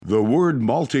The word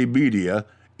multimedia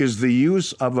is the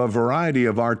use of a variety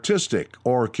of artistic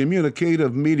or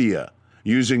communicative media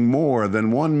using more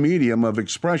than one medium of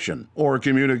expression or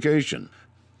communication.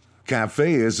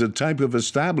 Cafe is a type of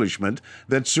establishment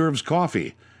that serves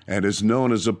coffee and is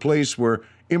known as a place where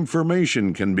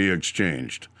information can be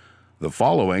exchanged. The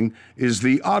following is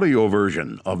the audio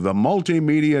version of the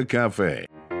Multimedia Cafe.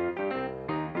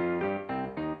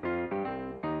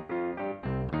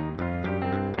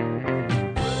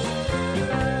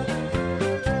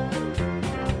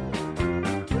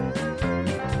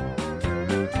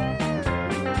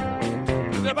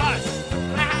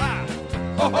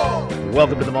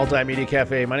 Welcome to the Multimedia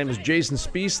Cafe. My name is Jason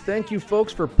Spees. Thank you,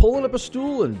 folks, for pulling up a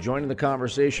stool and joining the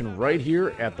conversation right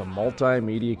here at the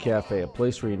Multimedia Cafe, a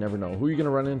place where you never know who you're going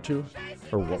to run into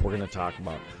or what we're going to talk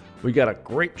about. We got a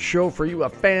great show for you, a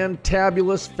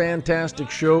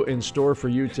fantastic show in store for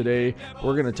you today.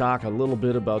 We're going to talk a little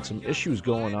bit about some issues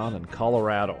going on in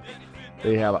Colorado.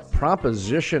 They have a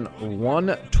Proposition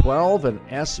 112 and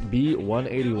SB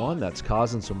 181 that's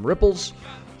causing some ripples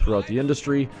throughout the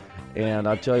industry. And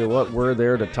I'll tell you what, we're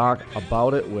there to talk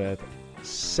about it with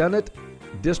Senate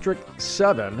District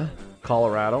 7,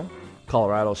 Colorado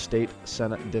State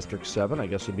Senate District 7, I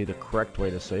guess would be the correct way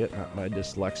to say it, not my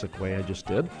dyslexic way I just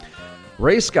did.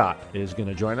 Ray Scott is going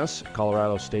to join us,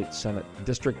 Colorado State Senate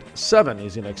District 7.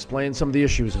 He's going to explain some of the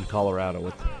issues in Colorado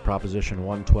with Proposition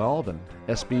 112 and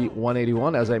SB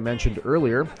 181. As I mentioned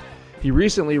earlier, he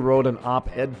recently wrote an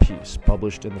op-ed piece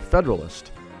published in the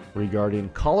Federalist regarding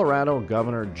Colorado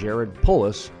Governor Jared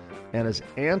Polis and his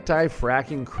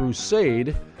anti-fracking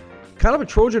crusade, kind of a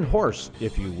Trojan horse,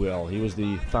 if you will. He was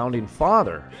the founding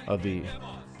father of the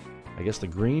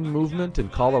green movement in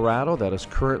Colorado that has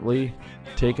currently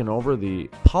taken over the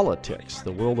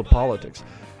world of politics.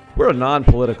 We're a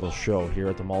non-political show here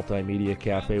at the Multimedia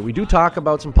Cafe. We do talk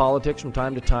about some politics from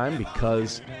time to time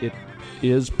because it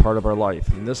is part of our life.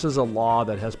 And this is a law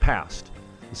that has passed.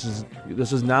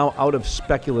 This is now out of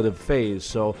speculative phase.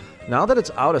 So now that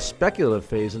it's out of speculative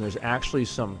phase and there's actually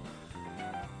some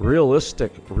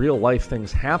realistic, real-life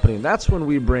things happening, that's when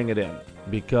we bring it in.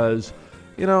 Because,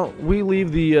 we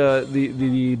leave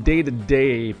the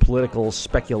day-to-day political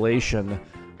speculation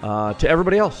to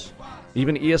everybody else,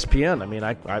 even ESPN. I mean,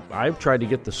 I've tried to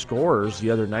get the scores the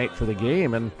other night for the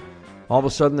game, and all of a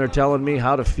sudden they're telling me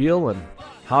how to feel and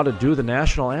how to do the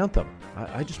national anthem.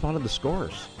 I just wanted the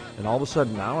scores. And all of a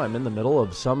sudden now I'm in the middle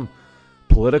of some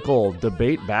political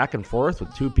debate back and forth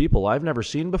with two people I've never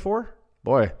seen before.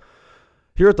 Boy,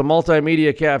 here at the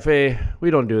Multimedia Cafe,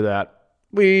 we don't do that.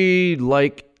 We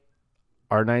like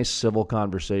our nice civil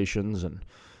conversations and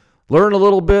learn a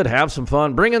little bit, have some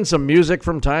fun, bring in some music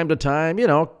from time to time,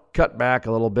 cut back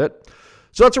a little bit.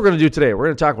 So that's what we're going to do today. We're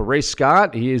going to talk with Ray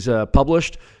Scott. He's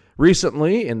published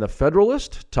recently in the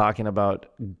Federalist talking about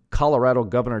Colorado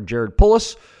Governor Jared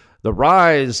Polis. The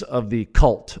rise of the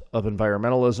cult of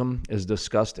environmentalism is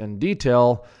discussed in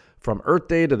detail, from Earth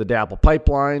Day to the DAPL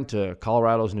pipeline to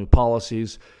Colorado's new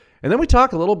policies. And then we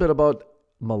talk a little bit about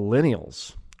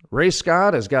millennials. Ray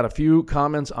Scott has got a few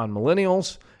comments on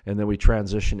millennials, and then we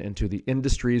transition into the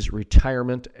industry's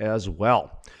retirement as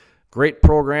well. Great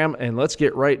program, and let's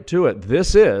get right to it.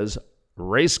 This is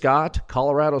Ray Scott,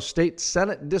 Colorado State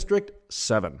Senate District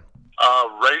 7.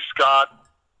 Ray Scott,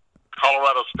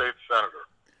 Colorado State Senator.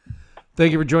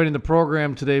 Thank you for joining the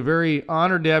program today. Very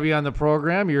honored to have you on the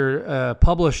program. You're a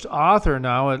published author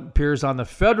now. It appears on the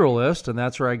Federalist, and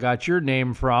that's where I got your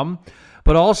name from.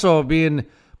 But also being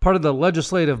part of the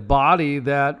legislative body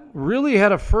that really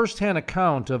had a firsthand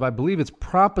account of, I believe it's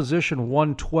Proposition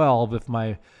 112, if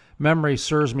my memory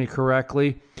serves me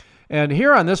correctly. And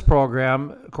here on this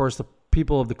program, of course, the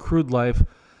people of the crude life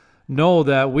know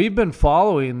that we've been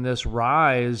following this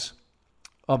rise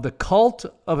of the cult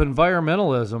of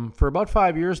environmentalism for about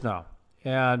 5 years now.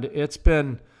 And it's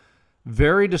been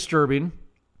very disturbing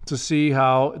to see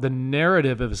how the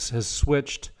narrative has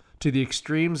switched to the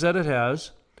extremes that it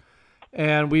has.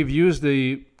 And we've used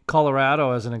the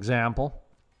Colorado as an example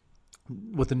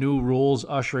with the new rules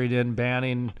ushering in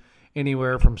banning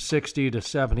anywhere from 60 to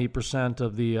 70%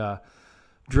 of the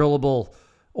drillable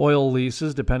oil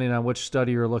leases, depending on which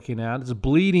study you're looking at. It's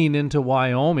bleeding into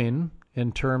Wyoming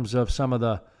in terms of some of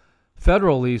the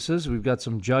federal leases. We've got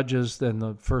some judges, then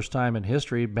the first time in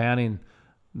history, banning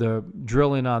the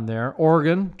drilling on there.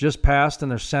 Oregon just passed in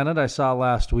their Senate, I saw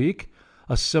last week,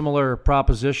 a similar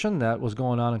proposition that was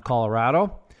going on in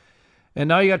Colorado. And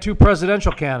now you got two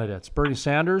presidential candidates, Bernie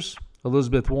Sanders,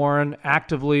 Elizabeth Warren,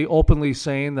 actively, openly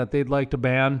saying that they'd like to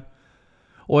ban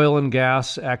oil and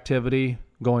gas activity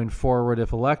going forward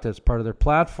if elected. It's part of their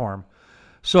platform.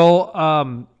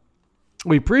 So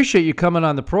We appreciate you coming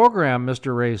on the program,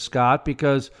 Mr. Ray Scott,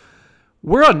 because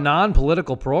we're a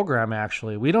non-political program,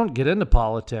 actually. We don't get into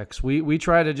politics. We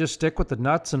try to just stick with the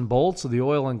nuts and bolts of the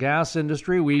oil and gas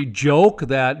industry. We joke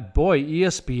that, boy,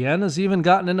 ESPN has even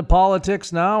gotten into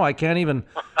politics now. I can't even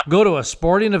go to a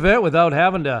sporting event without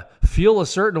having to feel a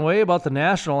certain way about the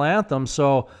national anthem.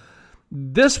 So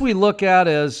this we look at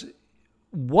as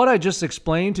what I just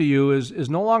explained to you is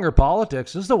no longer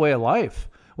politics. This is the way of life.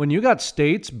 When you got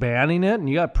states banning it and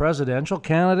you got presidential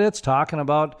candidates talking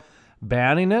about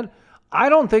banning it, I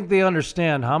don't think they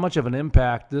understand how much of an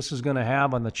impact this is going to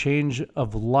have on the change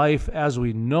of life as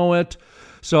we know it.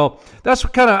 So that's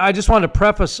kind of, I just wanted to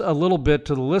preface a little bit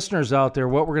to the listeners out there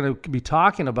what we're going to be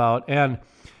talking about. And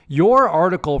your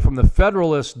article from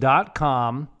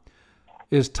thefederalist.com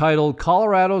is titled,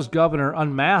 Colorado's Governor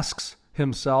Unmasks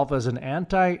Himself as an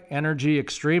Anti-Energy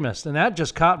Extremist. And that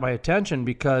just caught my attention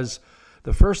because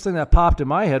the first thing that popped in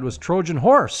my head was Trojan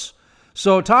horse.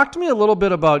 So talk to me a little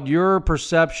bit about your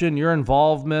perception, your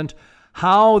involvement,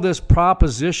 how this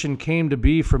proposition came to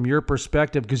be from your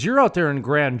perspective, because you're out there in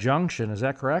Grand Junction. Is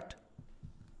that correct?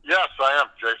 Yes, I am,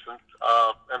 Jason.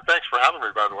 And thanks for having me,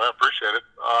 by the way. I appreciate it.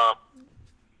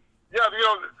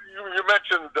 You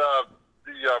mentioned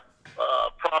the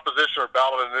proposition or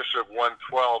ballot initiative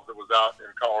 112 that was out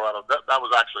in Colorado. That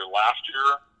was actually last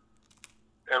year.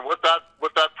 And what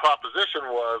that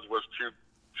proposition was to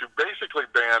basically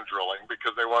ban drilling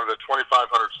because they wanted a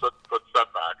 2,500-foot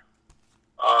setback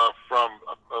from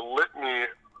a litany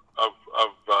of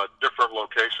different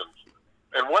locations.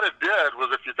 And what it did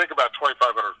was, if you think about 2,500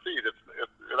 feet, it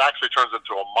actually turns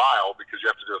into a mile because you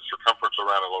have to do a circumference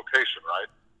around a location, right?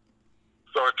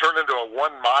 So it turned into a 1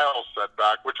 mile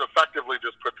setback, which effectively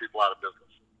just put people out of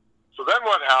business. So then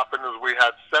what happened is we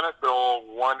had Senate Bill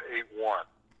 181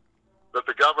 that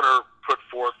the governor put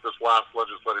forth this last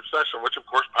legislative session, which of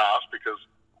course passed because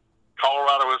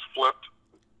Colorado has flipped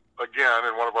again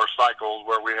in one of our cycles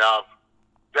where we have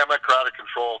Democratic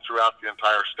control throughout the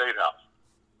entire state house.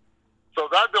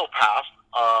 So that bill passed.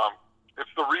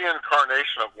 It's the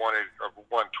reincarnation of 112,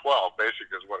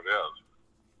 basically, is what it is.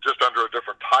 Just under a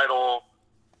different title,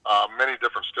 many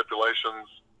different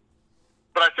stipulations.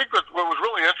 But I think what was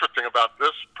really interesting about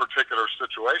this particular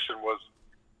situation was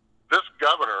this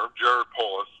governor, Jared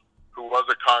Polis, who was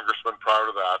a congressman prior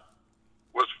to that,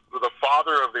 was the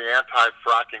father of the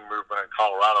anti-fracking movement in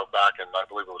Colorado back in, I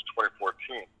believe it was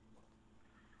 2014.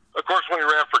 Of course, when he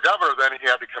ran for governor, then he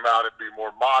had to come out and be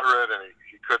more moderate, and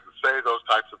he couldn't say those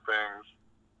types of things,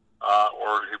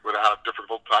 or he would have had a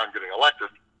difficult time getting elected.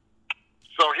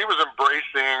 So he was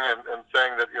embracing and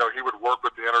saying that, he would work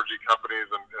with the energy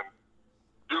companies and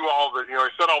do all the, he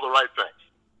said all the right things.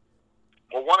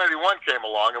 Well, 181 came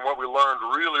along, and what we learned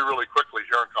really, really quickly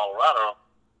here in Colorado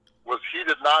was he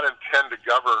did not intend to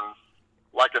govern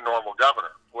like a normal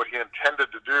governor. What he intended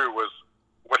to do was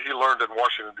what he learned in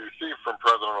Washington, D.C. from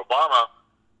President Obama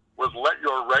was let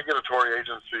your regulatory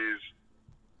agencies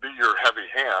be your heavy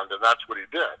hand, and that's what he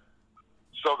did.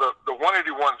 So the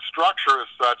 181 structure is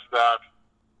such that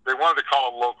they wanted to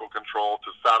call it local control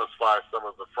to satisfy some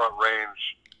of the front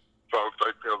range folks,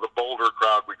 like the Boulder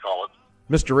crowd, we call it.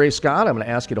 Mr. Ray Scott, I'm going to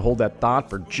ask you to hold that thought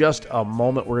for just a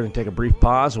moment. We're going to take a brief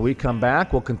pause. When we come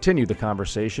back, we'll continue the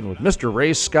conversation with Mr.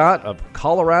 Ray Scott of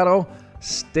Colorado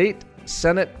State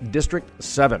Senate District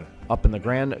 7 up in the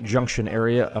Grand Junction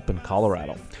area up in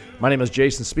Colorado. My name is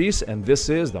Jason Spees, and this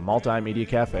is the MultiMedia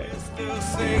Cafe. Still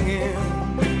singing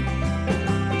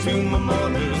to my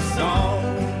mother's song.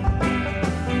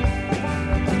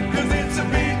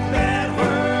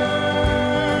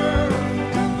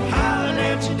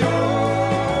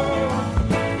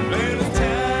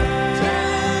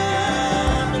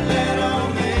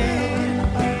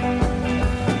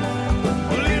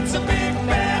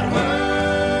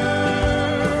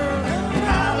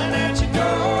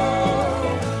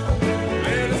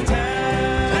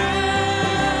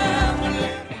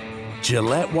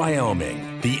 Gillette,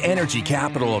 Wyoming, the energy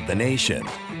capital of the nation.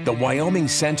 The Wyoming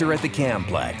Center at the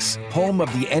Camplex, home of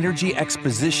the Energy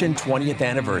Exposition 20th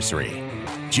anniversary.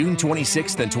 June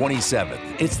 26th and 27th,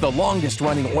 it's the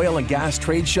longest-running oil and gas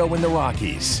trade show in the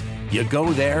Rockies. You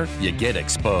go there, you get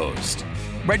exposed.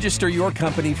 Register your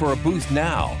company for a booth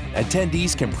now.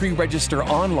 Attendees can pre-register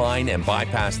online and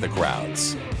bypass the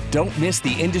crowds. Don't miss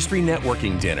the industry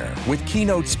networking dinner with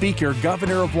keynote speaker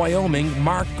Governor of Wyoming,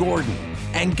 Mark Gordon.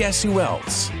 And guess who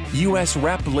else? U.S.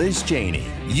 Rep. Liz Cheney,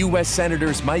 U.S.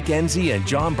 Senators Mike Enzi and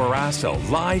John Barrasso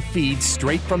live feeds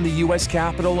straight from the U.S.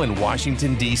 Capitol in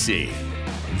Washington, D.C.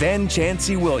 Then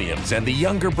Chancey Williams and the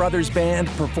Younger Brothers Band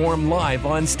perform live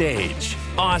on stage.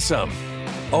 Awesome!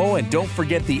 Oh, and don't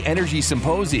forget the Energy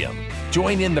Symposium.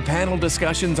 Join in the panel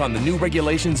discussions on the new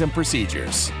regulations and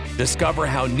procedures. Discover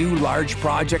how new large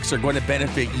projects are going to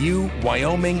benefit you,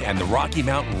 Wyoming, and the Rocky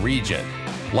Mountain region.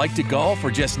 Like to golf or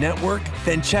just network?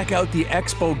 Then check out the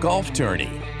Expo Golf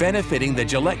Tourney, benefiting the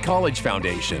Gillette College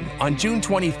Foundation on June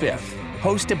 25th,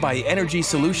 hosted by Energy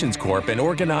Solutions Corp. And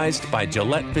organized by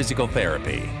Gillette Physical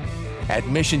Therapy.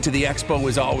 Admission to the Expo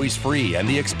is always free, and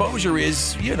the exposure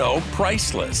is,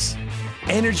 priceless.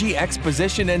 Energy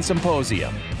Exposition and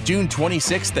Symposium, June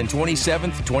 26th and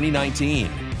 27th, 2019.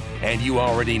 And you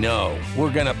already know,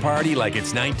 we're gonna party like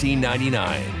it's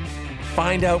 1999.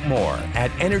 Find out more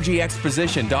at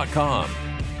energyexposition.com.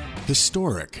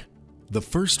 Historic, the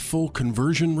first full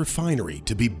conversion refinery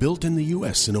to be built in the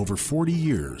U.S. in over 40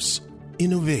 years.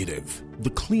 Innovative,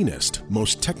 the cleanest,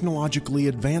 most technologically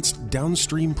advanced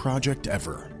downstream project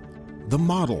ever. The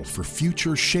model for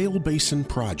future shale basin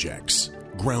projects.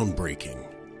 Groundbreaking,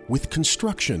 with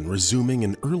construction resuming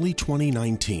in early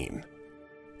 2019.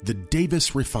 The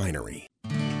Davis Refinery.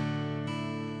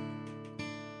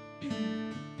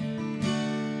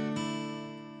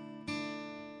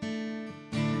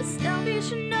 The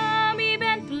Salvation Army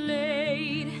band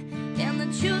played, and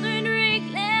the children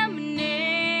drank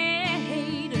lemonade,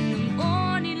 and the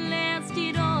morning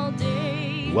lasted all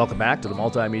day. Welcome back to the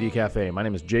Multimedia Cafe. My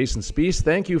name is Jason Spees.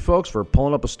 Thank you, folks, for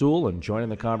pulling up a stool and joining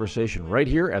the conversation right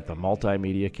here at the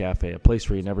Multimedia Cafe, a place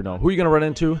where you never know who you're going to run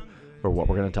into or what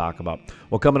we're going to talk about.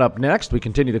 Well, coming up next, we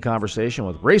continue the conversation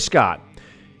with Ray Scott.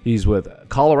 He's with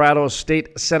Colorado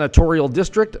State Senatorial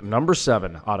District number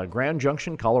 7 out of Grand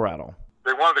Junction, Colorado.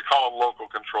 They wanted to call it local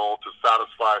control to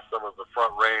satisfy some of the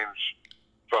front range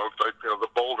folks, like the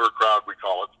Boulder crowd, we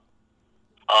call it,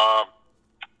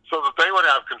 so that they would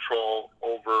have control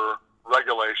over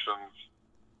regulations,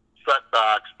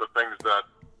 setbacks, the things that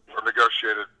are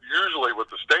negotiated usually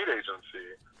with the state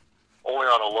agency,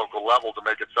 only on a local level to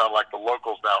make it sound like the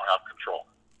locals now have control.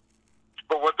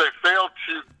 But what they failed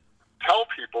to tell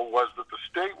people was that the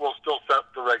state will still set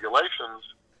the regulations,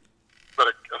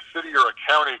 but a city or a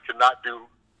county cannot do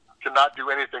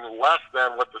anything less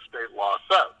than what the state law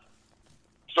says.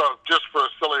 So just for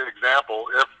a silly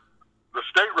example, if the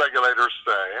state regulators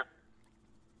say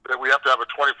that we have to have a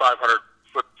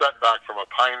 2,500-foot setback from a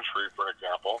pine tree, for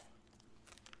example,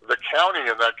 the county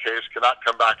in that case cannot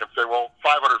come back and say, well,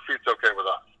 500 feet's okay with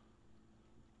us.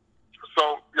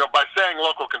 So, by saying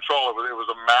local control, it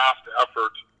was a massed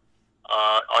effort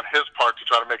on his part to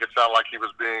try to make it sound like he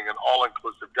was being an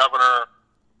all-inclusive governor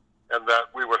and that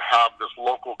we would have this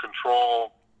local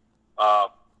control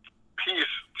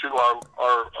piece to our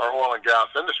oil and gas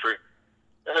industry.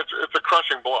 And it's a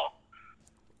crushing blow.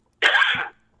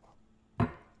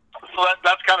 So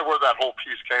that's kind of where that whole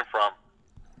piece came from,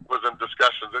 was in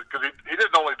discussions. Because he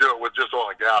didn't only do it with just oil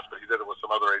and gas, but he did it with some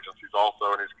other agencies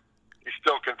also, and he's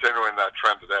still continuing that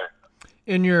trend today.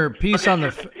 In your piece on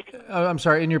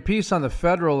the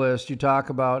Federalist, you talk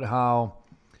about how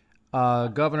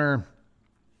Governor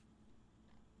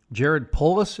Jared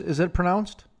Polis, is it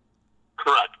pronounced?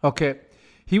 Correct. Okay.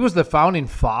 He was the founding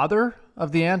father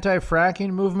of the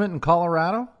anti-fracking movement in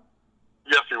Colorado?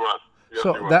 Yes, he was.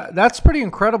 That's pretty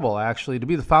incredible, actually, to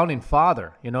be the founding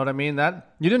father. You know what I mean?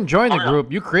 That you didn't join the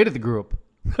group; you created the group.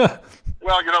 Well,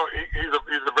 he's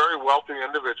a very wealthy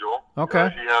individual. Okay.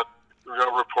 He had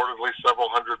reportedly several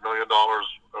 $100 million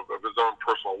of his own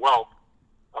personal wealth,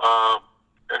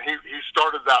 and he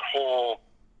started that whole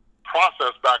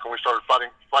process back when we started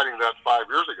fighting that 5,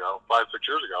 6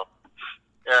 years ago,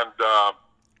 and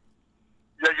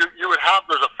you would have.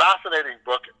 There's a fascinating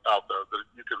book out there that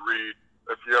you could read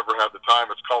if you ever had the time.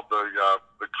 It's called the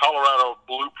Colorado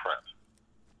Blueprint,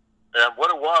 and what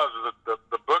it was is that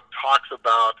the book talks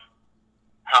about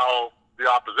how the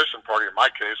opposition party, in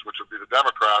my case, which would be the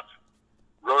Democrats,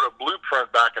 wrote a blueprint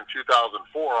back in 2004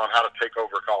 on how to take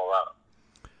over Colorado.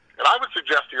 And I would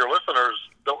suggest to your listeners,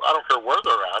 I don't care where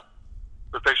they're at,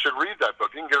 that they should read that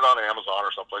book. You can get it on Amazon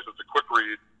or someplace. It's a quick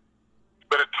read.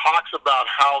 But it talks about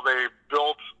how they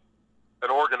built an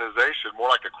organization,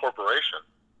 more like a corporation,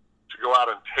 to go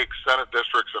out and take Senate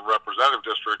districts and representative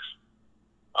districts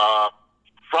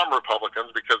from Republicans,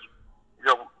 because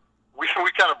we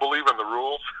kind of believe in the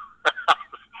rules.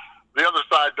 The other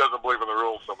side doesn't believe in the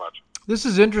rules so much. This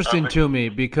is interesting to me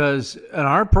because in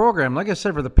our program, like I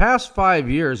said, for the past 5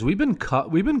 years, we've been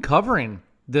covering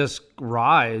this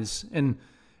rise, and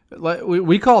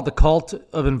we call it the cult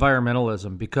of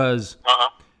environmentalism because,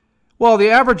 well, the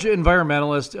average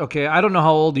environmentalist. Okay, I don't know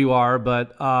how old you are,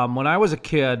 but when I was a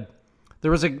kid,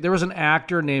 there was an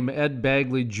actor named Ed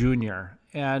Begley Jr.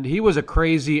 And he was a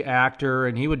crazy actor,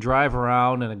 and he would drive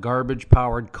around in a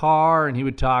garbage-powered car, and he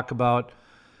would talk about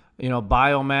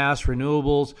biomass,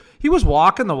 renewables. He was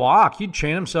walking the walk. He'd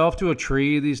chain himself to a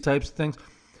tree, these types of things.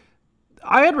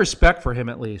 I had respect for him,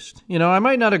 at least. I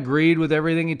might not agreed with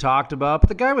everything he talked about, but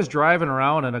the guy was driving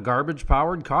around in a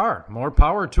garbage-powered car. More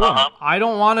power to him. I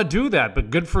don't want to do that,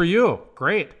 but good for you.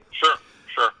 Great. Sure.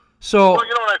 So, well,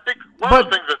 I think one of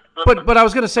the things But I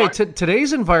was going to say,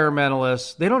 today's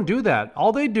environmentalists, they don't do that.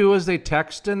 All they do is they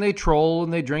text and they troll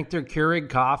and they drink their Keurig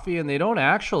coffee, and they don't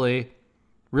actually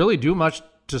really do much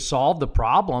to solve the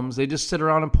problems. They just sit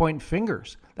around and point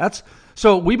fingers.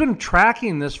 So we've been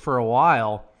tracking this for a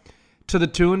while, to the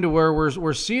tune to where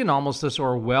we're seeing almost this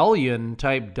Orwellian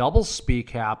type doublespeak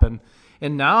happen.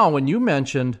 And now when you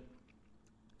mentioned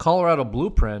Colorado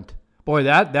Blueprint, boy,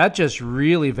 that just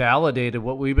really validated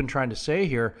what we've been trying to say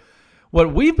here.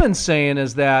 What we've been saying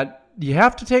is that you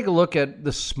have to take a look at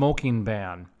the smoking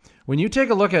ban. When you take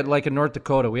a look at, like in North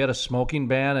Dakota, we had a smoking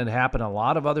ban, and it happened in a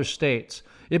lot of other states.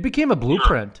 It became a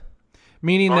blueprint,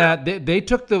 meaning that they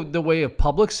took the way of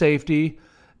public safety,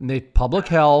 and public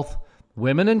health,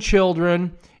 women and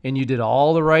children, and you did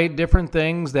all the right different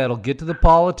things that'll get to the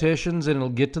politicians and it'll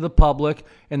get to the public,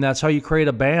 and that's how you create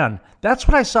a ban. That's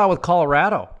what I saw with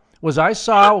Colorado. I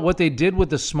saw what they did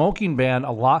with the smoking ban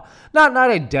a lot, not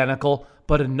identical,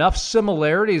 but enough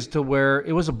similarities to where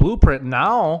it was a blueprint.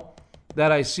 Now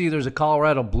that I see there's a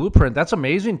Colorado blueprint, that's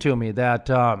amazing to me.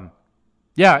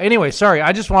 Anyway, sorry,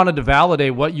 I just wanted to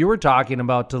validate what you were talking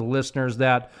about to the listeners,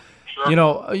 that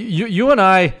you and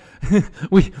I,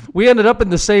 we ended up in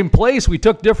the same place. We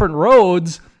took different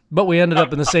roads, but we ended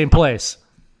up in the same place.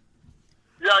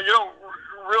 Yeah,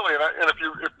 really, and if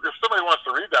somebody wants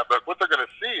to read that book, what they're going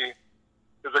to see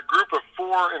is a group of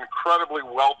 4 incredibly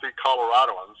wealthy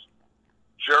Coloradoans,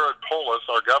 Jared Polis,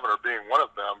 our governor, being one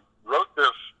of them, wrote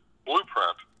this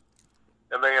blueprint,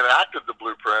 and they enacted the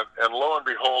blueprint, and lo and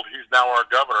behold, he's now our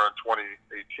governor in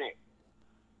 2018.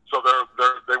 So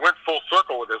they went full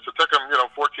circle with this. It took them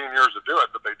 14 years to do it,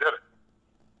 but they did it.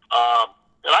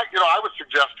 And I would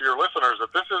suggest to your listeners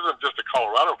that this isn't just a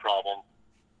Colorado problem.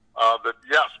 That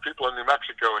yes, people in New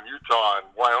Mexico and Utah and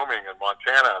Wyoming and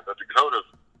Montana, the Dakotas,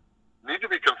 need to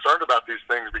be concerned about these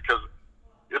things, because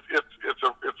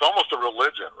it's almost a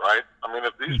religion, right? I mean,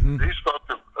 if these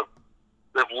folks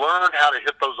they've learned how to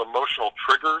hit those emotional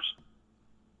triggers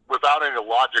without any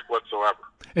logic whatsoever.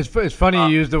 It's funny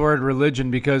you use the word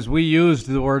religion, because we used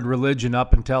the word religion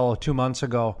up until 2 months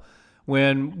ago,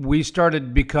 when we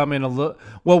started becoming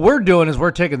what we're doing is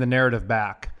we're taking the narrative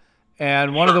back.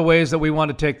 And one of the ways that we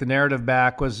wanted to take the narrative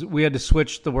back was we had to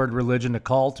switch the word religion to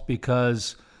cult,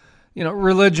 because,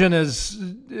 religion is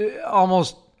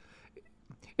almost,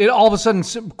 all of a sudden,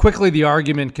 quickly the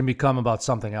argument can become about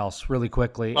something else really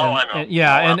quickly. I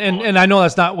know. And I know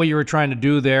that's not what you were trying to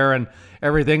do there and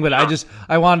everything, but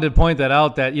I wanted to point that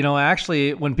out, that,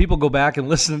 actually when people go back and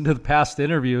listen to the past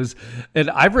interviews, and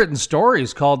I've written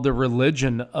stories called The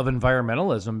Religion of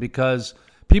Environmentalism, because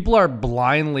people are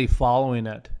blindly following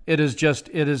it. It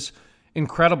is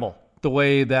incredible the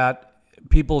way that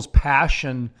people's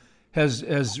passion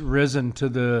has risen to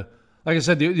the, like I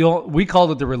said, we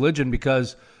called it the religion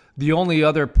because the only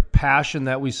other passion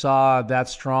that we saw that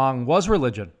strong was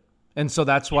religion. And so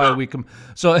that's why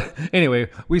so anyway,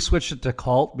 we switched it to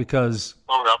cult because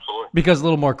a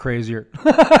little more crazier.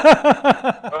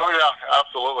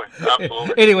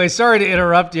 Absolutely. Anyway, sorry to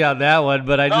interrupt you on that one,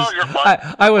 but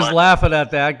I was laughing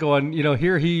at that, going,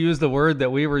 here he used the word that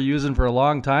we were using for a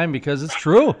long time, because it's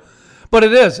true. But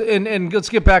it is. And let's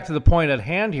get back to the point at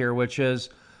hand here, which is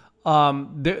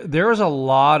there is a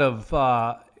lot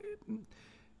of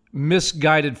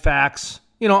misguided facts,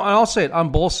 and I'll say it on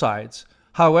both sides.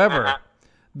 However,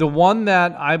 the one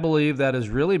that I believe that is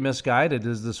really misguided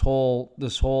is this whole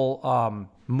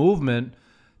movement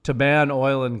to ban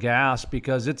oil and gas,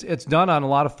 because it's done on a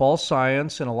lot of false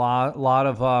science and a lot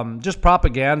of just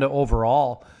propaganda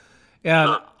overall.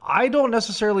 And I don't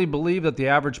necessarily believe that the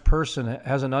average person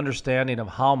has an understanding of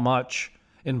how much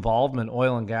involvement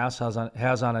oil and gas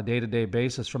has on a day-to-day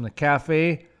basis, from the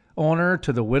cafe owner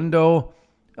to the window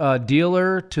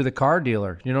dealer to the car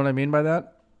dealer. You know what I mean by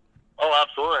that? Oh,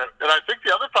 absolutely. And I think the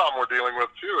other problem we're dealing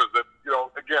with, too, is that,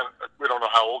 again, we don't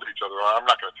know how old each other are. I'm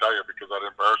not going to tell you because I'd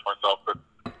embarrass myself. But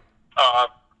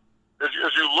as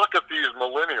you look at these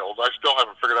millennials, I still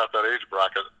haven't figured out that age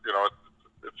bracket.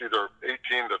 It's either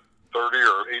 18 to 30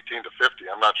 or 18 to 50.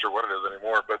 I'm not sure what it is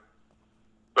anymore. But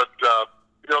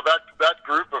that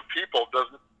group of people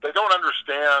they don't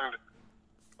understand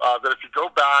that if you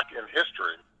go back in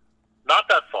history, not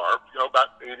that far,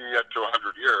 about 80 to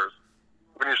 100 years,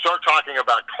 when you start talking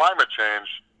about climate change,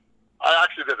 I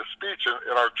actually did a speech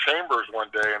in our chambers one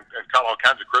day and got all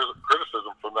kinds of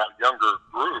criticism from that younger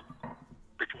group,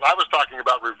 because I was talking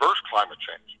about reverse climate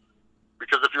change.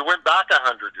 Because if you went back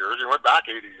 100 years, you went back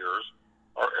 80 years,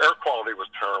 our air quality was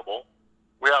terrible.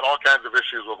 We had all kinds of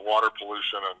issues with water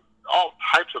pollution and all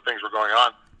types of things were going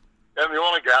on. And the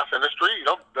oil and gas industry,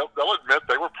 they'll admit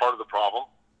they were part of the problem.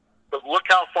 But look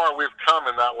how far we've come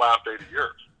in that last 80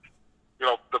 years.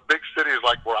 The big cities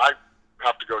like where I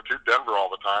have to go to, Denver all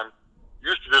the time,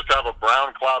 used to just have a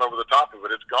brown cloud over the top of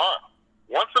it. It's gone.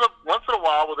 Once in a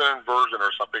while with an inversion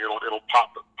or something, it'll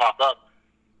pop up.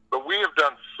 But we have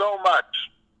done so much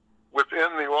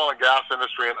within the oil and gas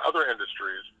industry and other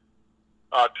industries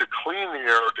to clean the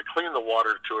air, to clean the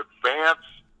water, to advance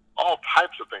all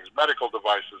types of things, medical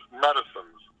devices,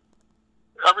 medicines,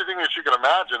 everything that you can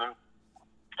imagine.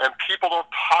 And people don't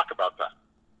talk about that.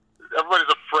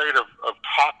 Everybody's afraid of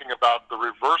talking about the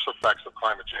reverse effects of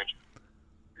climate change.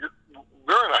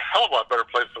 We're in a hell of a lot better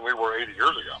place than we were 80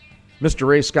 years ago. Mr.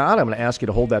 Ray Scott, I'm going to ask you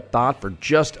to hold that thought for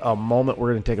just a moment.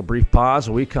 We're going to take a brief pause.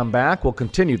 When we come back, we'll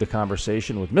continue the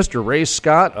conversation with Mr. Ray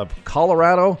Scott of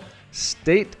Colorado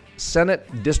State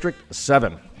Senate District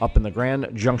 7 up in the Grand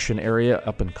Junction area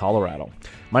up in Colorado.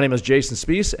 My name is Jason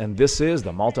Spees, and this is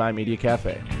the Multimedia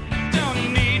Cafe.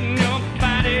 Don't need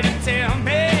nobody to tell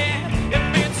me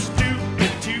if it's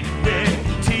stupid to bet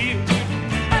you.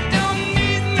 I don't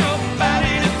need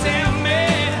nobody to tell me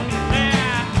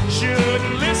that I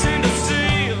shouldn't listen to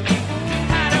Seal.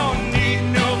 I don't need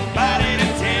nobody to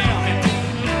tell me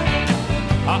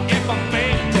if I'm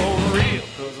fake or real,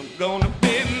 'cause I'm gonna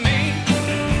be me.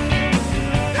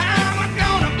 I'm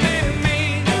gonna be me.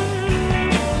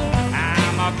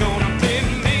 I'm gonna be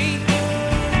me.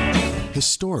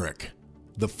 Historic.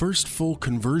 The first full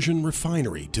conversion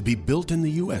refinery to be built in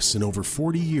the U.S. in over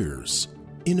 40 years.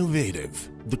 Innovative.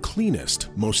 The cleanest,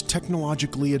 most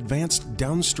technologically advanced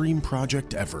downstream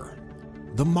project ever.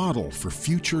 The model for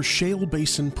future shale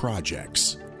basin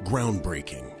projects.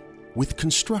 Groundbreaking. With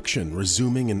construction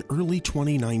resuming in early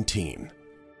 2019.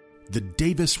 The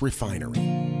Davis Refinery.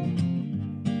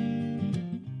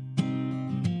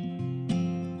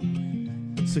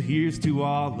 So here's to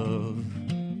all of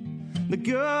the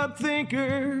good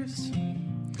thinkers,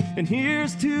 and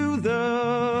here's to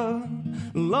the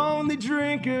lonely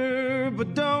drinker,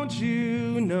 but don't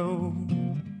you know?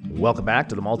 Welcome back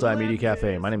to the Multimedia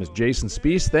Cafe. My name is Jason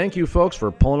Spees. Thank you, folks,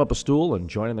 for pulling up a stool and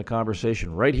joining the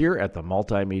conversation right here at the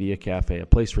Multimedia Cafe, a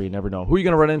place where you never know who you're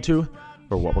going to run into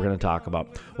or what we're going to talk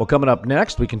about. Well, coming up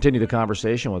next, we continue the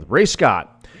conversation with Ray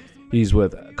Scott. He's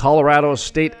with Colorado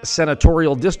State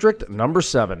Senatorial District number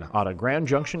 7 out of Grand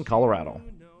Junction, Colorado.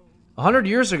 100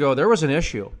 years ago, there was an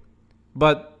issue,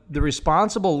 but the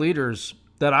responsible leaders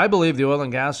that I believe the oil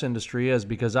and gas industry is,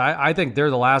 because I think they're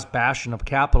the last bastion of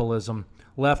capitalism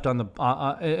left on the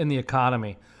in the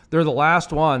economy. They're the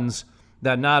last ones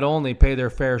that not only pay their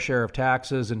fair share of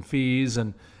taxes and fees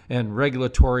and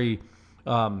regulatory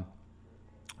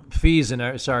fees,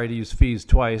 and sorry to use fees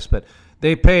twice, but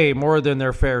they pay more than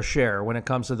their fair share when it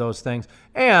comes to those things.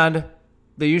 And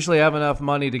they usually have enough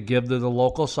money to give to the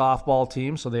local softball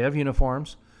team, so they have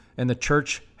uniforms, and the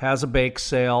church has a bake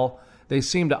sale. They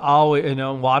seem to always,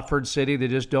 in Watford City, they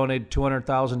just donated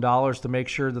 $200,000 to make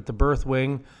sure that the birth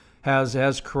wing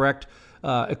has correct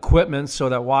equipment so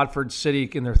that Watford City,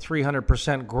 in their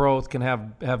 300% growth, can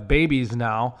have babies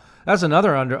now. That's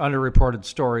another underreported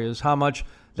story, is how much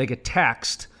they get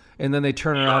taxed, and then they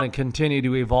turn around and continue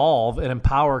to evolve and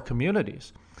empower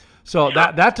communities. So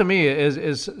that to me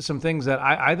is some things that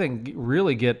I think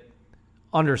really get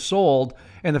undersold.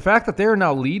 And the fact that they're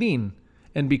now leading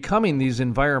and becoming these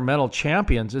environmental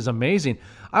champions is amazing.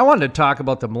 I wanted to talk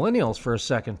about the millennials for a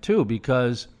second too,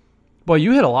 because, boy,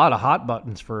 you hit a lot of hot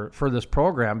buttons for this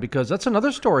program, because that's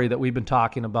another story that we've been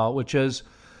talking about, which is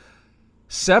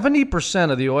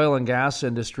 70% of the oil and gas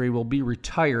industry will be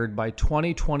retired by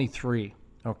 2023.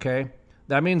 Okay?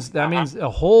 That means a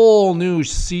whole new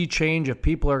sea change of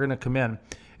people are going to come in.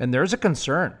 And there's a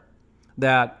concern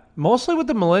that mostly with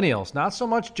the millennials, not so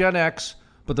much Gen X,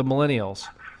 but the millennials,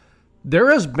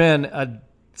 there has been a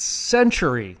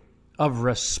century of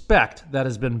respect that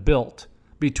has been built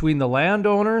between the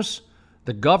landowners,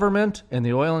 the government, and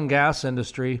the oil and gas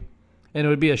industry. And it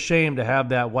would be a shame to have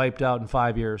that wiped out in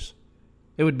 5 years.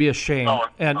 It would be a shame.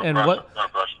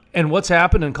 And what's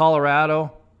happened in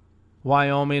Colorado,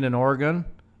 Wyoming, and Oregon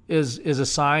is a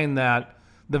sign that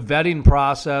the vetting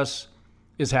process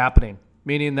is happening,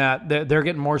 meaning that they're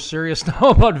getting more serious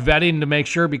now about vetting to make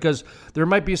sure, because there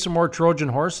might be some more Trojan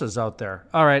horses out there.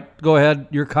 All right, go ahead.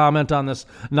 Your comment on this.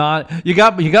 You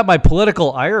got my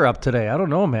political ire up today. I don't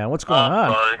know, man. What's going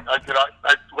on? Sorry.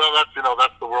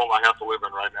 That's the world I have to live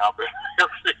in right now. But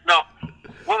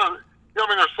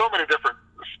there's so many different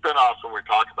spin-offs when we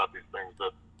talk about these things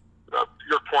that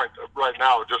your point right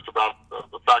now, just about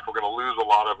the fact we're going to lose a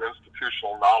lot of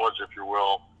institutional knowledge, if you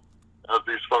will, as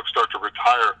these folks start to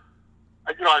retire.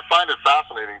 I find it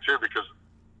fascinating too, because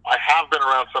I have been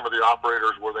around some of the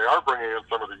operators where they are bringing in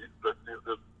some of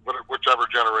the whichever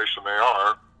generation they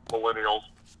are, millennials,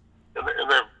 and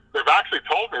they've actually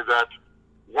told me that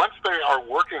once they are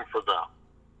working for them,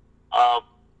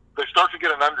 they start to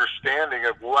get an understanding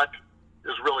of what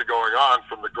is really going on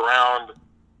from the ground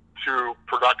to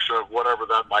production of whatever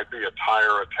that might be, a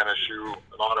tire, a tennis shoe,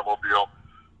 an automobile,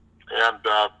 and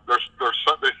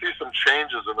they see some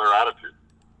changes in their attitude.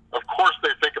 Of course, they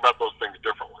think about those things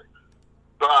differently,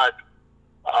 but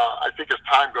I think as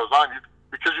time goes on,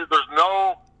 there's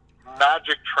no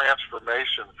magic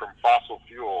transformation from fossil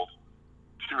fuels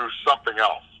to something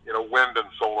else. Wind and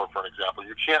solar, for an example.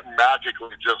 You can't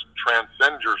magically just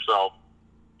transcend yourself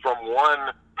from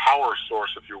one power source,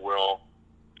 if you will,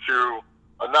 to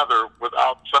another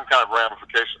without some kind of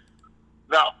ramification.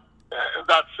 Now,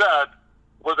 that said,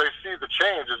 where they see the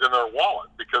change is in their wallet,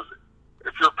 because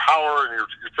if your power and your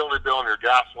utility bill and your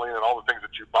gasoline and all the things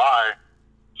that you buy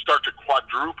start to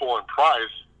quadruple in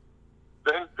price,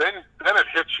 then it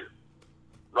hits you,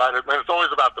 right? I mean, it's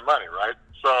always about the money, right?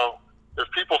 So if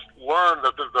people learn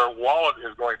that their wallet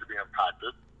is going to be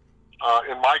impacted,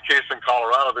 in my case in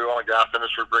Colorado, the oil and gas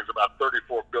industry brings about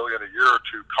 $34 billion a year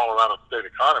to Colorado's state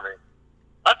economy.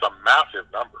 That's a massive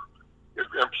number. It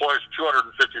employs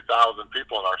 250,000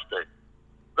 people in our state.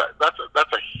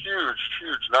 That's a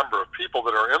huge number of people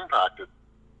that are impacted.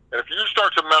 And if you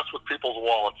start to mess with people's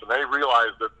wallets and they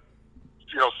realize that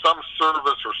some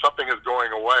service or something is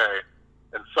going away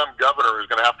and some governor is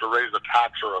going to have to raise a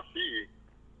tax or a fee,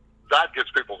 that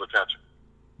gets people's attention.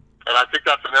 And I think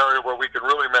that's an area where we can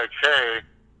really make hay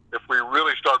if we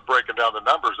really start breaking down the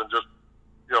numbers and just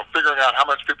figuring out how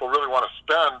much people really want to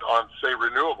spend on, say,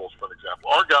 renewables, for example.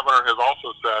 Our governor has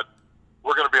also said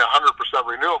we're going to be 100%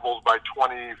 renewables by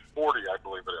 2040, I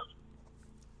believe it is.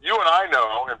 You and I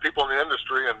know, and people in the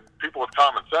industry and people with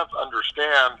common sense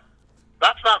understand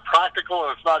that's not practical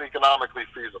and it's not economically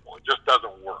feasible. It just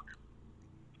doesn't work.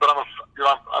 But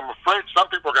I'm afraid some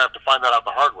people are going to have to find that out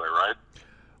the hard way, right?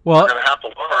 Well, they're going to have to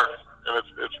learn, and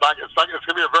it's going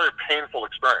to be a very painful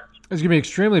experience. It's going to be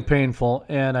extremely painful,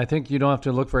 and I think you don't have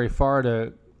to look very far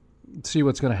to see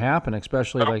what's going to happen,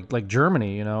 especially like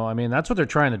Germany. I mean, that's what they're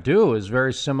trying to do, is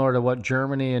very similar to what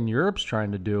Germany and Europe's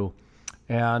trying to do.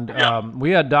 And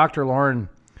we had Dr. Lauren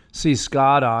C.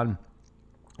 Scott on,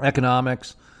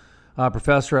 economics,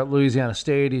 professor at Louisiana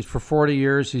State. For 40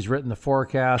 years, he's written the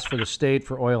forecast for the state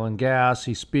for oil and gas.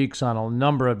 He speaks on a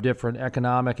number of different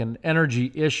economic and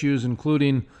energy issues,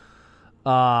 including,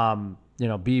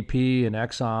 BP and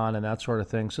Exxon and that sort of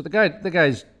thing. So the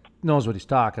guy knows what he's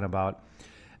talking about.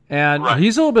 And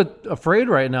he's a little bit afraid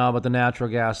right now about the natural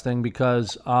gas thing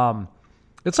because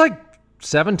it's like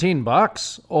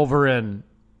 $17 over in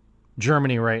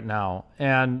Germany right now.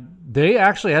 And they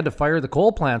actually had to fire the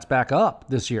coal plants back up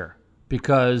this year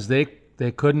because they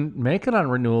couldn't make it on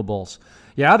renewables.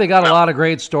 Yeah, they got a lot of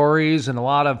great stories and a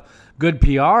lot of good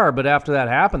PR, but after that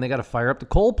happened, they got to fire up the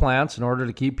coal plants in order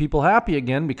to keep people happy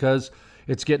again because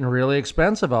it's getting really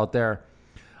expensive out there.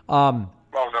 No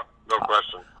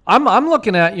question. I'm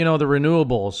looking at, the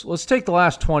renewables. Let's take the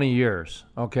last 20 years,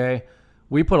 okay?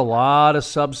 We put a lot of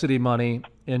subsidy money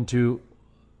into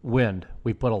wind.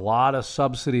 We put a lot of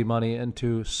subsidy money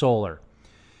into solar.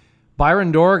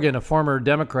 Byron Dorgan, a former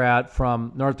Democrat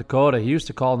from North Dakota, he used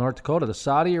to call North Dakota the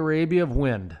Saudi Arabia of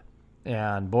wind.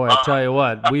 And boy, I tell you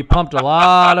what, we pumped a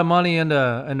lot of money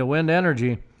into wind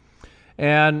energy.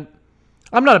 And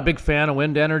I'm not a big fan of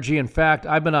wind energy. In fact,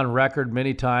 I've been on record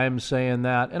many times saying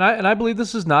that, and I believe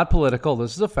this is not political,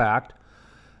 this is a fact,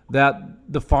 that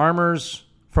the farmers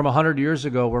from 100 years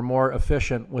ago were more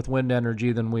efficient with wind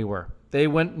energy than we were. They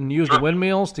went and used the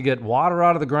windmills to get water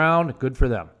out of the ground. Good for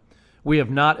them. We have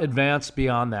not advanced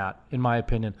beyond that, in my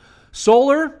opinion.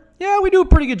 Solar, yeah, we do a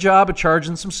pretty good job of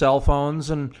charging some cell phones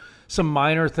and some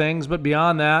minor things, but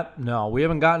beyond that, no, we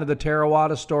haven't gotten to the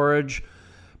terawatt of storage.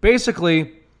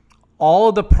 Basically, all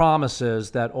of the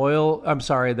promises that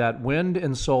wind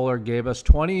and solar gave us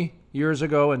 20 years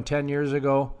ago and 10 years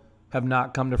ago have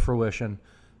not come to fruition.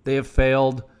 They have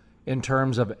failed in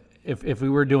terms of if we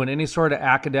were doing any sort of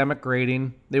academic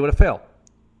grading, they would have failed.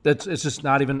 It's just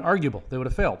not even arguable. They would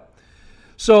have failed.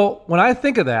 So when I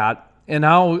think of that, and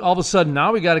now all of a sudden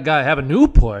now we got to have a new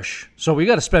push, so we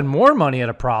got to spend more money at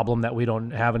a problem that we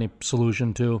don't have any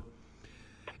solution to.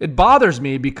 It bothers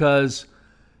me because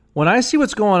when I see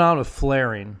what's going on with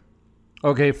flaring,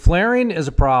 okay, flaring is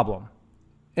a problem.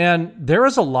 And there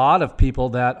is a lot of people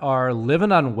that are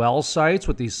living on well sites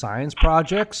with these science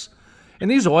projects, And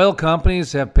these oil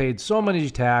companies have paid so many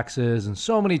taxes and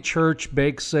so many church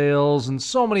bake sales and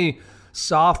so many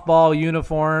softball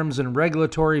uniforms and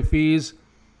regulatory fees.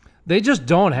 They just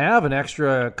don't have an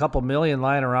extra couple million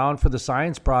lying around for the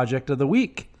science project of the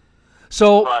week.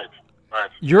 So Right.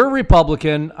 you're a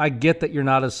Republican. I get that you're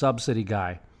not a subsidy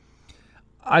guy.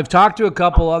 I've talked to a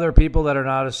couple other people that are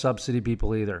not a subsidy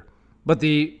people either. But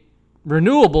the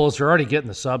renewables are already getting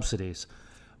the subsidies.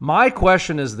 My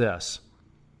question is this.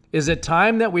 Is it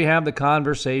time that we have the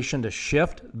conversation to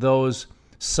shift those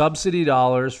subsidy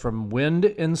dollars from wind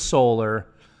and solar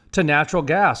to natural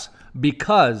gas?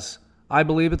 Because I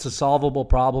believe it's a solvable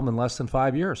problem in less than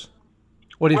 5 years.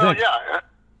 What do you think? Yeah.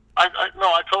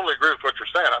 I totally agree with what you're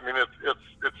saying. I mean,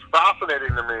 it's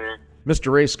fascinating to me. Mr.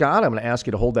 Ray Scott, I'm going to ask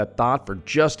you to hold that thought for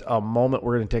just a moment.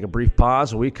 We're going to take a brief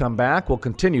pause. When we come back, we'll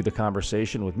continue the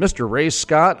conversation with Mr. Ray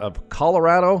Scott of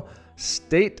Colorado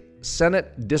State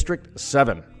Senate District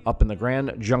 7 up in the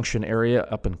Grand Junction area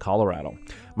up in Colorado.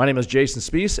 My name is Jason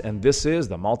Spees, and this is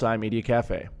the MultiMedia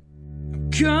Cafe.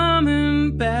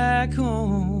 Coming back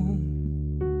home.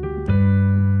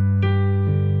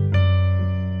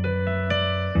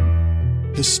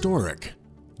 Historic.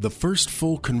 The first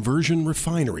full conversion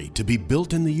refinery to be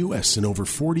built in the U.S. in over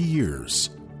 40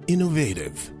 years.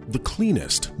 Innovative. The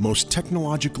cleanest, most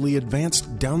technologically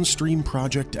advanced downstream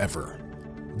project ever.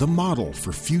 The model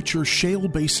for future shale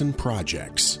basin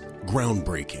projects.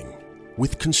 Groundbreaking.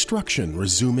 With construction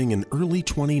resuming in early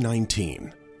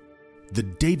 2019. The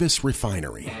Davis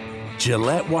Refinery.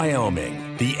 Gillette,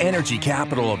 Wyoming, the energy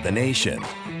capital of the nation.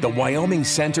 The Wyoming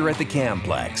Center at the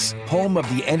Camplex, home of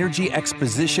the Energy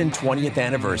Exposition 20th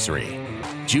anniversary.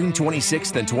 June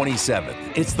 26th and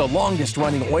 27th, it's the longest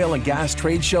running oil and gas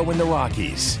trade show in the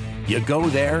Rockies. You go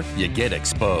there, you get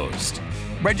exposed.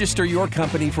 Register your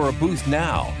company for a booth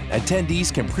now.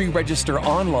 Attendees can pre-register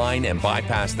online and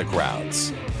bypass the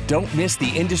crowds. Don't miss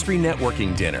the industry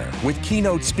networking dinner with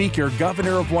keynote speaker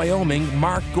Governor of Wyoming,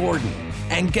 Mark Gordon.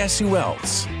 And guess who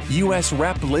else? U.S.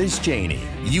 Rep. Liz Cheney,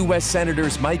 U.S.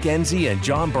 Senators Mike Enzi and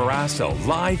John Barrasso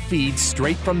live feeds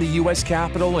straight from the U.S.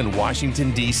 Capitol in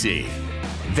Washington, D.C.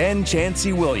 Then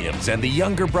Chancey Williams and the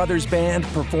Younger Brothers Band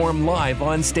perform live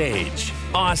on stage.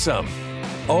 Awesome!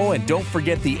 Oh, and don't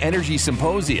forget the Energy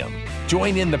Symposium.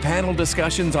 Join in the panel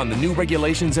discussions on the new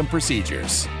regulations and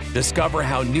procedures. Discover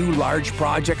how new large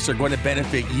projects are going to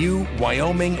benefit you,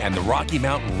 Wyoming, and the Rocky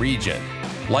Mountain region.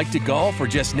 Like to golf or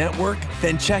just network?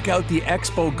 Then check out the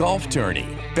Expo Golf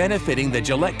Tourney, benefiting the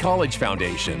Gillette College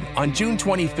Foundation on June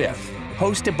 25th,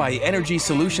 hosted by Energy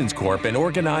Solutions Corp. And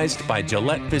organized by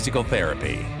Gillette Physical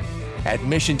Therapy.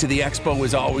 Admission to the Expo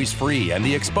is always free, and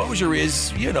the exposure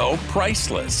is,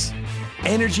 priceless.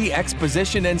 Energy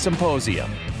Exposition and Symposium,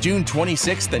 June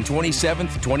 26th and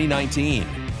 27th, 2019.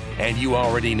 And you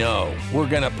already know, we're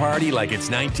gonna party like it's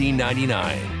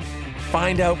 1999.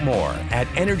 Find out more at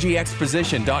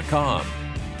energyexposition.com.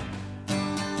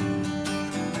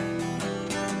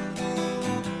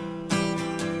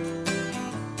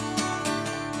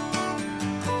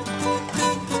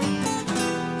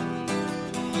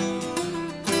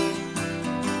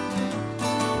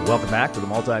 Welcome back to the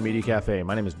Multimedia Cafe.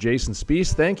 My name is Jason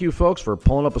Spees. Thank you, folks, for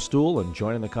pulling up a stool and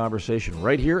joining the conversation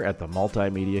right here at the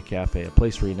Multimedia Cafe, a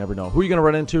place where you never know who you're going to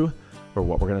run into or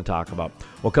what we're going to talk about.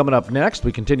 Well, coming up next,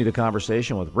 we continue the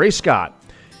conversation with Ray Scott.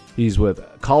 He's with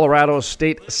Colorado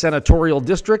State Senatorial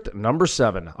District number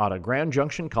 7 out of Grand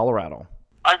Junction, Colorado.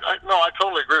 I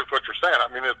totally agree with what you're saying. I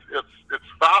mean, it's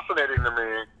fascinating to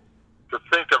me to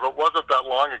think of. It wasn't that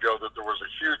long ago that there was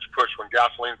a huge push when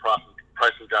gasoline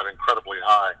prices got incredibly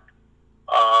high,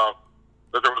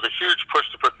 that there was a huge push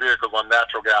to put vehicles on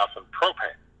natural gas and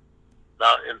propane.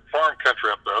 Now, in farm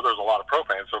country up there's a lot of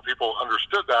propane, so people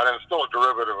understood that, and it's still a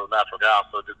derivative of natural gas,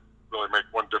 so it didn't really make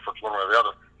one difference one way or the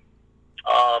other.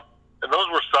 And those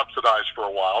were subsidized for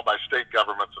a while by state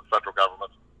governments and federal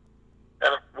governments.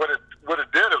 And what it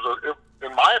did is,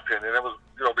 in my opinion, it was,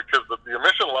 because the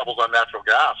emission levels on natural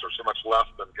gas are so much less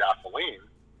than gasoline,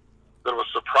 that it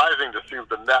was surprising to see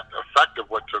the net effect of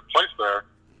what took place there.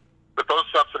 But those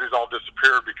subsidies all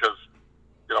disappeared because,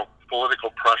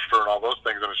 political pressure and all those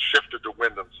things, and it shifted to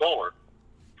wind and solar.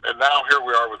 And now here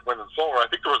we are with wind and solar. I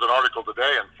think there was an article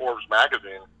today in Forbes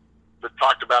magazine that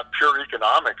talked about pure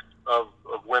economics of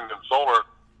wind and solar.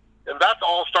 And that's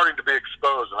all starting to be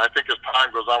exposed. And I think as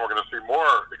time goes on, we're going to see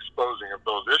more exposing of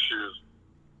those issues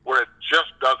where it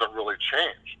just doesn't really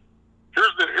change.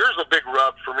 Here's a big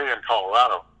rub for me in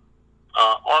Colorado.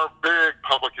 Our big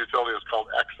public utility is called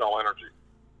Xcel Energy.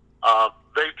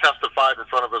 They testified in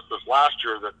front of us this last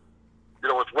year that,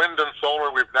 with wind and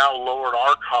solar, we've now lowered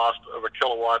our cost of a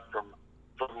kilowatt from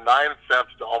 9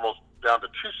 cents to almost down to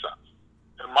 2 cents.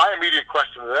 And my immediate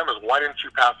question to them is, why didn't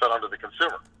you pass that on to the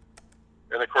consumer?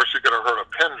 And of course, you're going to heard a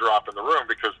pin drop in the room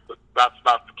because that's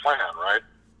not the plan, right?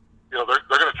 You know, they're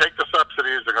going to take the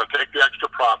subsidies, they're going to take the extra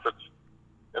profits,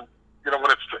 and you know,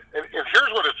 and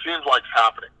here's what it seems like is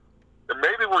happening. And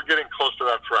maybe we're getting close to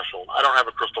that threshold. I don't have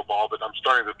a crystal ball, but I'm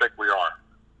starting to think we are.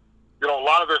 You know, a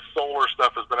lot of this solar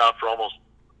stuff has been out for almost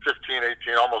 15,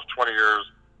 18, almost 20 years.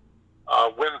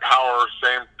 Wind power,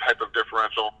 same type of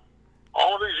differential.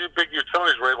 All of these big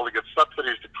utilities were able to get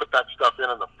subsidies to put that stuff in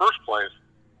the first place.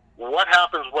 What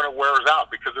happens when it wears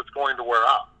out? Because it's going to wear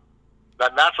out.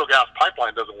 That natural gas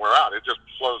pipeline doesn't wear out. It just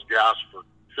flows gas for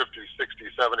 50,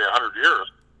 60, 70, 100 years.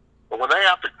 But when they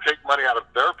have to take money out of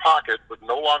their pocket with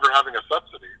no longer having a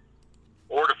subsidy,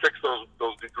 or to fix those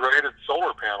degraded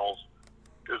solar panels,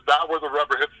 is that where the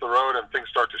rubber hits the road and things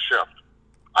start to shift?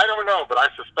 I don't know, but I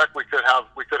suspect we could have a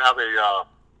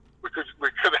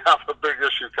big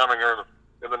issue coming here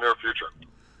in the near future.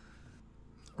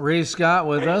 Ray Scott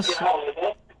with us,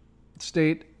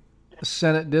 State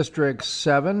Senate District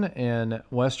 7 in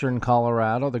Western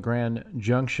Colorado, the Grand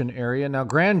Junction area. Now,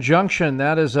 Grand Junction,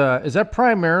 is that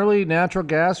primarily natural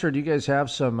gas, or do you guys have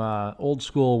some old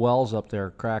school wells up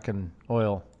there cracking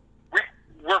oil?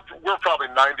 We're probably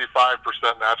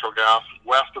 95% natural gas,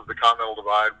 west of the Continental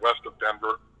Divide, west of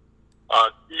Denver.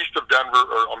 East of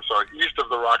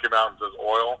the Rocky Mountains is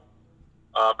oil.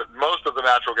 But most of the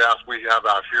natural gas we have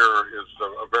out here is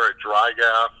a very dry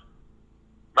gas.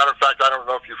 Matter of fact, I don't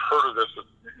know if you've heard of this.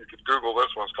 You could Google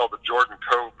this one. It's called the Jordan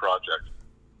Cove Project.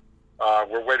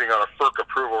 We're waiting on a FERC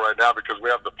approval right now because we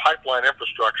have the pipeline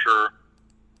infrastructure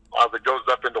that goes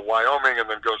up into Wyoming and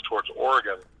then goes towards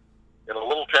Oregon. In a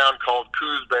little town called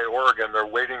Coos Bay, Oregon, they're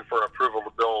waiting for approval to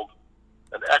build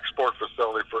an export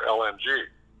facility for LNG.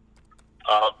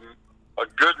 A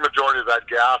good majority of that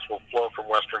gas will flow from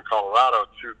western Colorado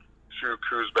to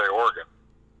Coos Bay, Oregon.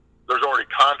 There's already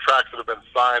contracts that have been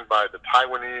signed by the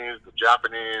Taiwanese, the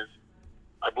Japanese,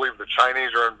 I believe the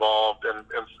Chinese are involved, and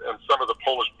some of the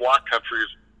Polish bloc countries.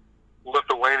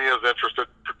 Lithuania is interested,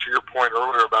 to your point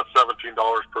earlier, about $17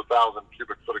 per thousand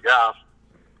cubic foot of gas.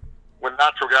 When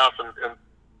natural gas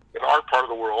in our part of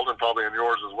the world, and probably in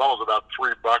yours as well, is about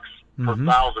 $3 per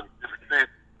thousand cubic feet,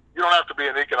 you don't have to be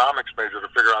an economics major to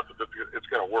figure out that it's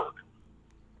going to work.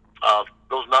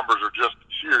 Those numbers are just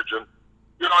huge. And,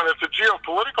 you know, and it's a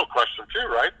geopolitical question too,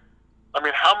 right? I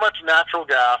mean, how much natural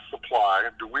gas supply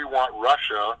do we want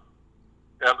Russia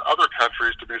and other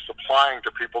countries to be supplying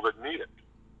to people that need it?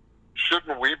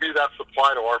 Shouldn't we be that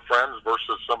supply to our friends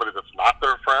versus somebody that's not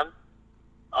their friend?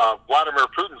 Vladimir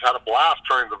Putin's had a blast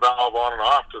turning the valve on and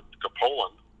off to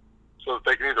Poland so that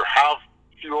they can either have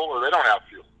fuel or they don't have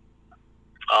fuel.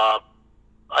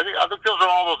 I think those are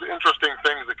all those interesting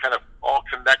things that kind of all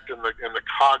connect in the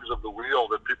cogs of the wheel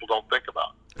that people don't think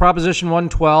about. Proposition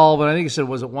 112, and I think you said,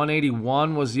 was it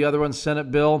 181 was the other one,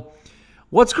 Senate bill?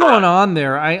 What's going on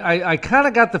there? I kind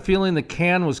of got the feeling the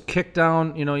can was kicked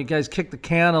down. You know, you guys kicked the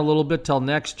can a little bit till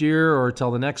next year or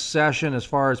till the next session as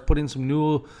far as putting some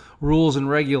new rules and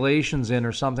regulations in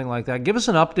or something like that. Give us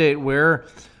an update where,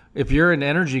 if you're an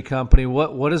energy company,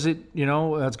 what is it, you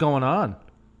know, that's going on?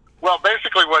 Well,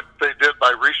 basically what they did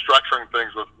by restructuring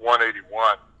things with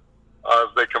 181 is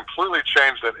they completely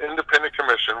changed an independent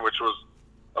commission, which was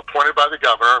appointed by the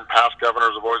governor, and past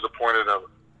governors have always appointed an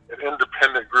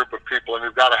independent group of people, and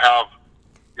you've got to have,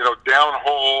 you know,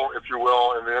 downhole, if you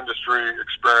will, in the industry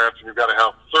experience, and you've got to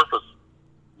have surface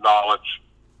knowledge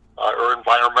or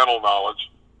environmental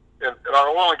knowledge. And our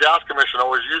oil and gas commission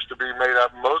always used to be made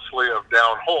up mostly of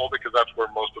downhole because that's where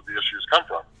most of the issues come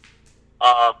from.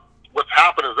 What's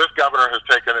happened is this governor has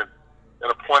taken and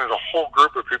appointed a whole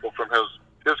group of people from his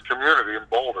community in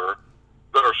Boulder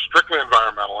that are strictly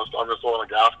environmentalists on this oil and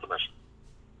gas commission.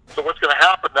 So what's going to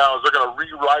happen now is they're going to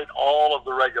rewrite all of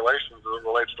the regulations as it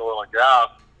relates to oil and gas,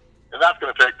 and that's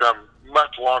going to take them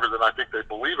much longer than I think they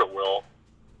believe it will.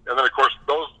 And then, of course,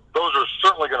 those are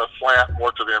certainly going to slant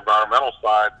more to the environmental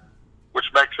side, which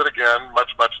makes it, again,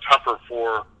 much, much tougher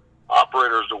for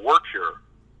operators to work here.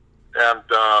 And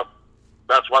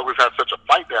that's why we've had such a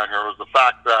fight down here, is the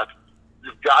fact that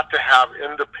you've got to have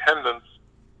independence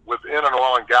within an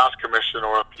oil and gas commission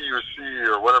or a PUC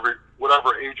or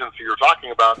whatever agency you're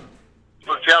talking about,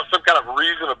 so that you have some kind of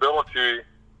reasonability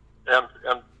and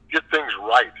get things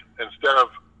right instead of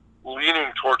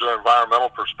leaning towards an environmental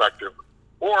perspective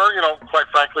or, you know, quite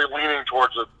frankly, leaning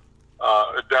towards a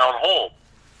downhole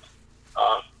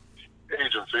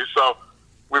agency. So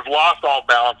we've lost all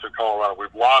balance in Colorado.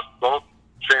 We've lost both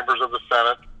chambers of the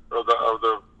Senate or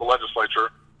the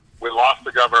legislature. We lost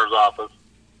the governor's office.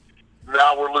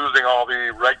 Now we're losing all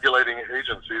the regulating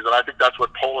agencies, and I think that's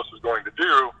what Polis is going to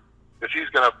do, is he's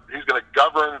gonna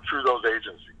govern through those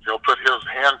agencies. He'll put his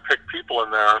hand-picked people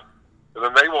in there, and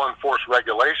then they will enforce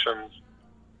regulations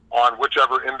on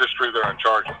whichever industry they're in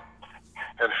charge of.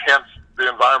 And hence, the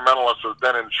environmentalists are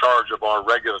then in charge of our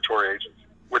regulatory agency,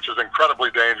 which is incredibly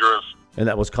dangerous. And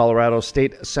that was Colorado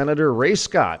State Senator Ray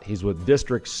Scott. He's with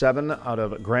District 7 out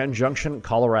of Grand Junction,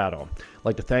 Colorado. I'd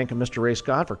like to thank Mr. Ray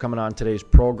Scott for coming on today's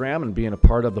program and being a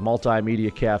part of the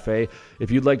Multimedia Cafe.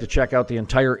 If you'd like to check out the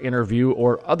entire interview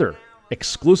or other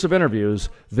exclusive interviews,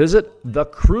 visit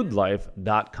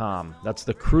thecrudelife.com. That's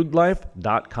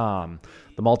thecrudelife.com.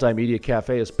 The Multimedia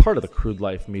Cafe is part of the Crude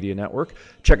Life Media Network.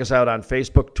 Check us out on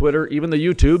Facebook, Twitter, even the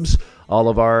YouTubes. All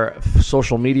of our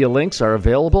social media links are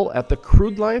available at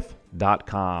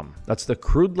thecrudelife.com. That's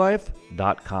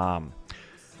thecrudelife.com.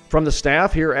 From the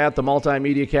staff here at the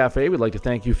Multimedia Cafe, we'd like to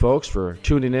thank you folks for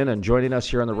tuning in and joining us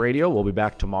here on the radio. We'll be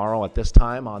back tomorrow at this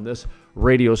time on this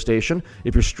radio station.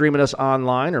 If you're streaming us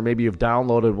online, or maybe you've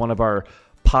downloaded one of our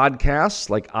podcasts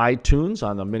like iTunes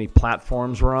on the many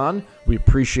platforms we're on, we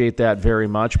appreciate that very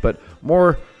much. But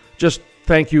more, just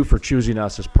thank you for choosing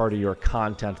us as part of your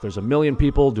content. There's a million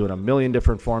people doing a million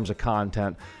different forms of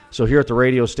content. So here at the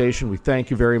radio station, we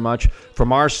thank you very much.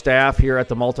 From our staff here at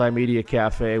the Multimedia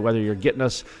Cafe, whether you're getting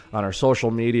us on our social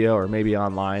media or maybe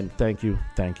online, thank you,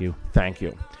 thank you, thank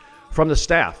you. From the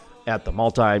staff at the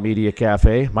Multimedia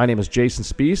Cafe, my name is Jason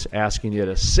Spees, asking you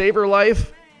to savor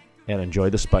life and enjoy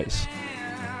the spice.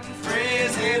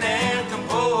 Phrasing and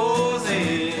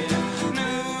composing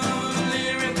new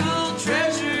lyrical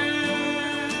treasure.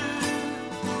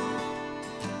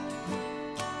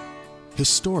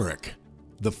 Historic.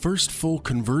 The first full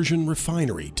conversion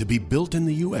refinery to be built in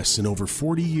the U.S. in over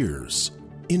 40 years.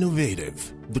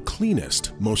 Innovative. The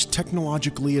cleanest, most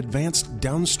technologically advanced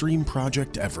downstream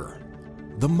project ever.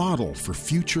 The model for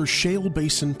future shale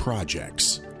basin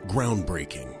projects.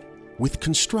 Groundbreaking. With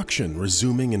construction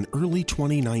resuming in early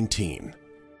 2019.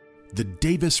 The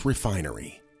Davis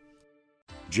Refinery.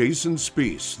 Jason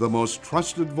Spees, the most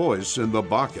trusted voice in the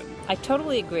Bakken. I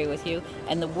totally agree with you,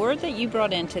 and the word that you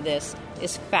brought into this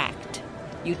is fact.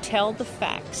 You tell the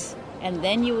facts, and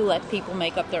then you let people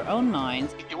make up their own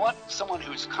minds. You want someone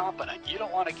who's competent. You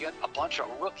don't want to get a bunch of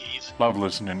rookies. Love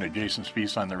listening to Jason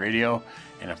Spees on the radio,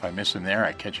 and if I miss him there,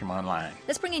 I catch him online.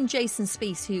 Let's bring in Jason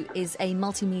Spees, who is a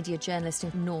multimedia journalist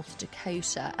in North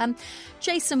Dakota.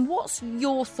 Jason, what's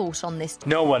your thought on this?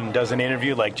 No one does an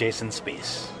interview like Jason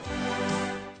Spees.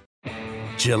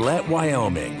 Gillette,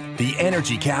 Wyoming, the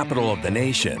energy capital of the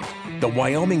nation. The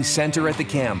Wyoming Center at the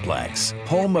Camplex,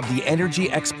 home of the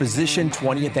Energy Exposition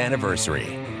 20th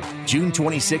anniversary. June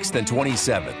 26th and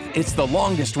 27th, it's the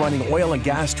longest running oil and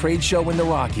gas trade show in the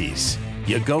Rockies.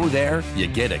 You go there, you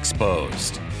get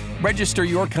exposed. Register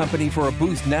your company for a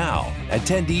booth now.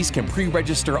 Attendees can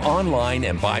pre-register online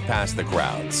and bypass the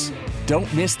crowds.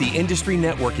 Don't miss the industry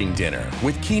networking dinner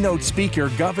with keynote speaker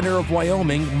Governor of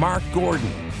Wyoming, Mark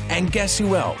Gordon. And guess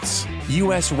who else?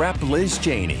 U.S. Rep. Liz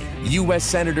Cheney, U.S.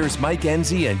 Senators Mike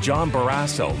Enzi and John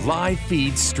Barrasso live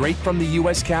feeds straight from the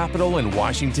U.S. Capitol in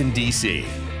Washington, D.C.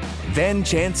 Then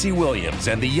Chancey Williams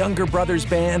and the Younger Brothers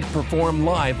Band perform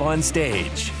live on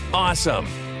stage. Awesome!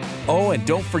 Oh, and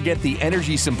don't forget the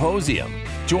Energy Symposium.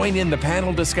 Join in the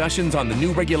panel discussions on the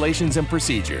new regulations and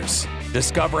procedures.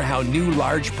 Discover how new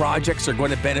large projects are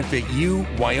going to benefit you,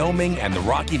 Wyoming, and the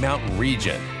Rocky Mountain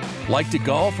region. Like to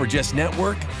golf or just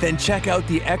network? Then check out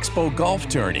the Expo Golf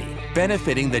Tourney,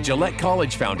 benefiting the Gillette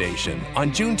College Foundation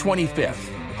on June 25th,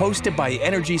 hosted by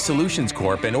Energy Solutions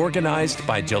Corp. And organized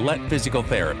by Gillette Physical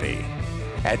Therapy.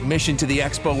 Admission to the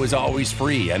Expo is always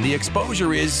free, and the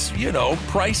exposure is,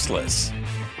 priceless.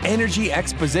 Energy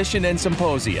Exposition and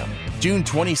Symposium, June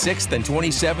 26th and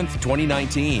 27th,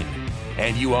 2019.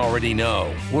 And you already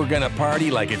know, we're gonna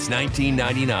party like it's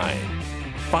 1999.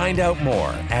 Find out more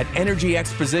at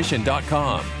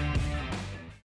energyexposition.com.